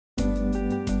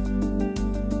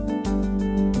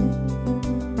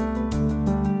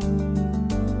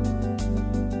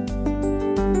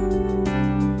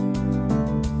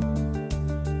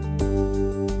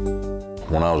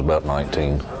I was about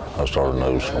 19, I started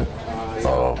noticing them.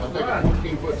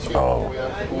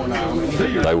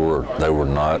 They were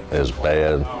not as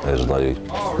bad as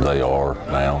they are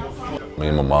now. Me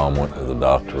and my mom went to the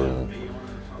doctor and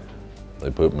they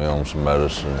put me on some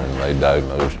medicine and they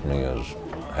diagnosed me as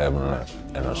having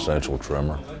an essential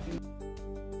tremor.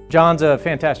 John's a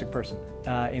fantastic person,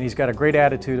 and he's got a great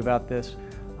attitude about this.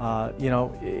 You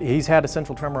know, he's had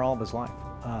essential tremor all of his life,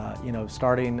 you know,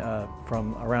 starting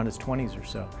from around his 20s or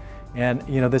so. And,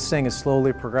 you know, this thing is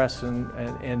slowly progressing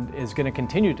and is going to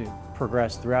continue to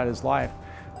progress throughout his life.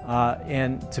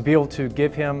 And to be able to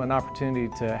give him an opportunity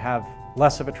to have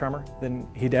less of a tremor than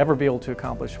he'd ever be able to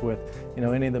accomplish with, you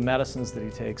know, any of the medicines that he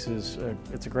takes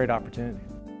it's a great opportunity.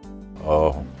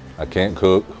 I can't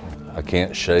cook, I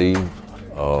can't shave.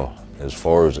 As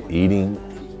far as eating,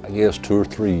 I guess 2 or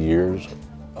 3 years,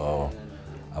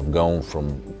 I've gone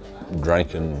from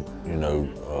drinking, you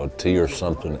know, tea or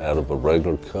something out of a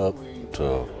regular cup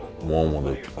to one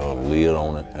with a lid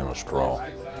on it and a straw.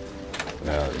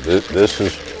 Now, this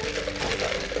is,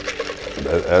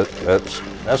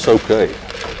 that's okay.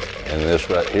 And this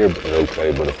right here is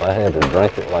okay, but if I had to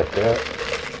drink it like that,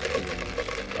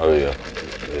 oh yeah.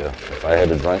 If I had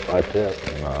to drink like that,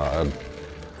 nah,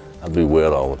 I'd be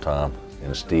wet all the time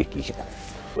and sticky.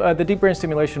 The Deep Brain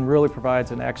Stimulation really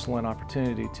provides an excellent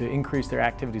opportunity to increase their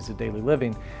activities of daily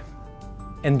living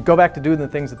and go back to doing the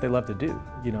things that they love to do,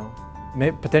 you know,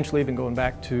 potentially even going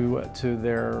back to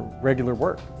their regular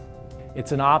work.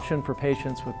 It's an option for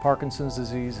patients with Parkinson's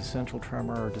disease, essential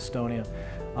tremor, or dystonia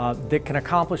that can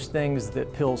accomplish things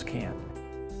that pills can't.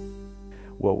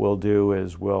 What we'll do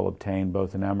is we'll obtain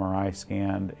both an MRI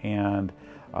scan and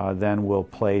then we'll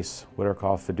place what are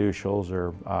called fiducials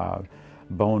or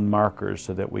bone markers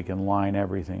so that we can line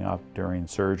everything up during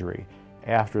surgery.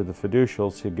 After the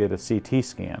fiducials, he'll get a CT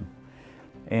scan.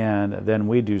 And then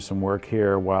we do some work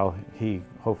here while he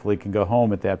hopefully can go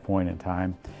home at that point in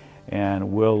time. And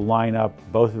we'll line up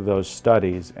both of those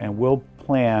studies and we'll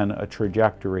plan a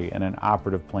trajectory and an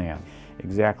operative plan.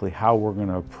 Exactly how we're going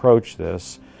to approach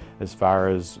this as far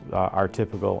as our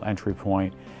typical entry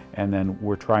point. And then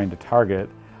we're trying to target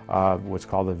what's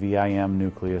called the VIM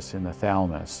nucleus in the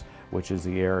thalamus, which is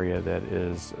the area that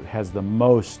has the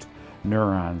most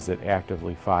neurons that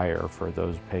actively fire for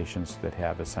those patients that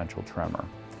have essential tremor.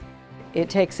 It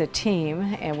takes a team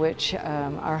in which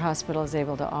our hospital is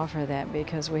able to offer that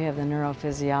because we have the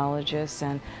neurophysiologists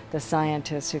and the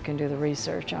scientists who can do the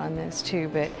research on this too.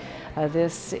 But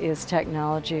this is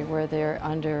technology where they're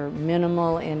under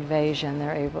minimal invasion.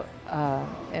 They're able,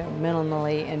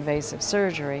 minimally invasive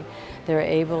surgery. They're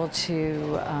able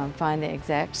to find the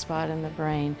exact spot in the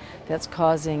brain that's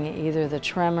causing either the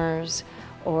tremors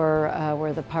or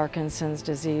where the Parkinson's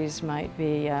disease might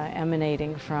be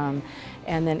emanating from,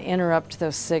 and then interrupt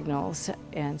those signals.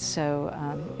 And so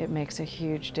it makes a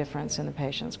huge difference in the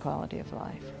patient's quality of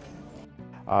life.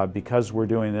 Because we're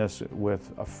doing this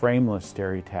with a frameless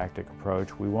stereotactic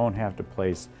approach, we won't have to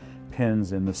place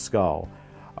pins in the skull,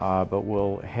 but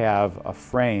we'll have a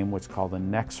frame, what's called a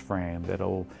next frame,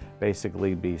 that'll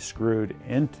basically be screwed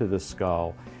into the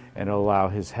skull and it'll allow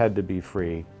his head to be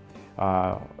free.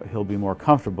 He'll be more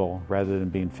comfortable rather than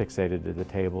being fixated to the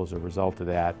table as a result of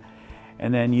that.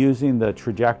 And then using the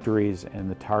trajectories and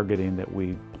the targeting that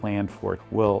we planned for,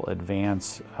 we'll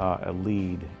advance a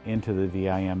lead into the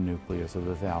VIM nucleus of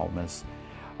the thalamus,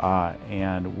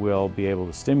 and we'll be able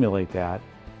to stimulate that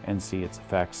and see its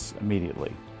effects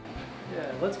immediately.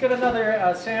 Yeah, let's get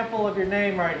another sample of your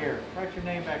name right here. Write your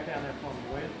name back down there for me,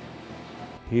 will you?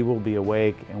 He will be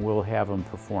awake and we'll have him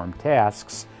perform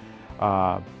tasks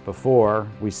before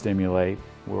we stimulate,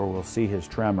 where we'll see his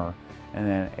tremor, and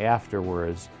then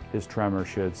afterwards his tremor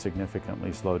should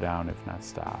significantly slow down, if not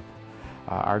stop.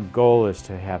 Our goal is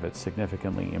to have it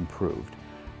significantly improved.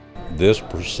 This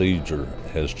procedure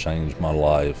has changed my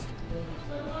life.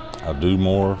 I do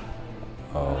more,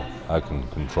 I can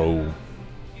control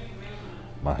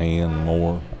my hand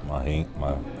more, my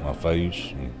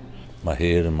face, and my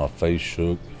head and my face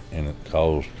shook, and it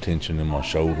caused tension in my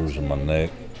shoulders and my neck.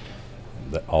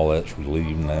 All that's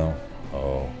relieved now.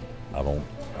 I don't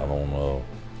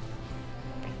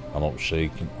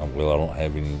shake. Well, I don't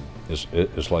have any.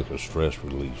 It's like a stress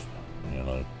relief, you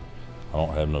know. I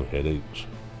don't have no headaches.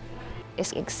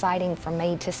 It's exciting for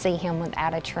me to see him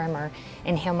without a tremor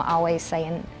and him always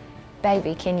saying,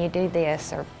 "Baby, can you do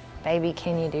this?" or "Baby,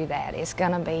 can you do that?" It's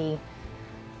going to be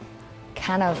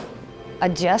kind of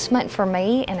adjustment for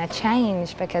me and a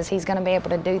change because he's going to be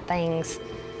able to do things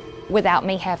without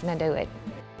me having to do it.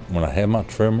 When I had my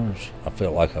tremors, I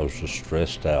felt like I was just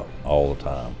stressed out all the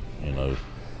time, you know.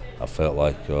 I felt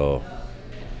like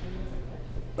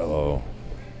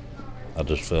I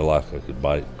just felt like I could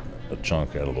bite a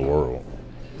chunk out of the world.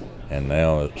 And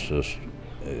now it's just,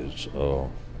 it's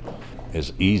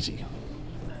easy.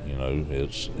 You know,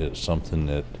 it's something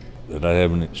that I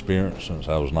haven't experienced since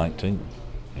I was 19,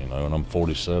 you know, and I'm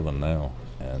 47 now,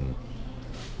 and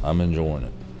I'm enjoying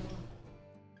it.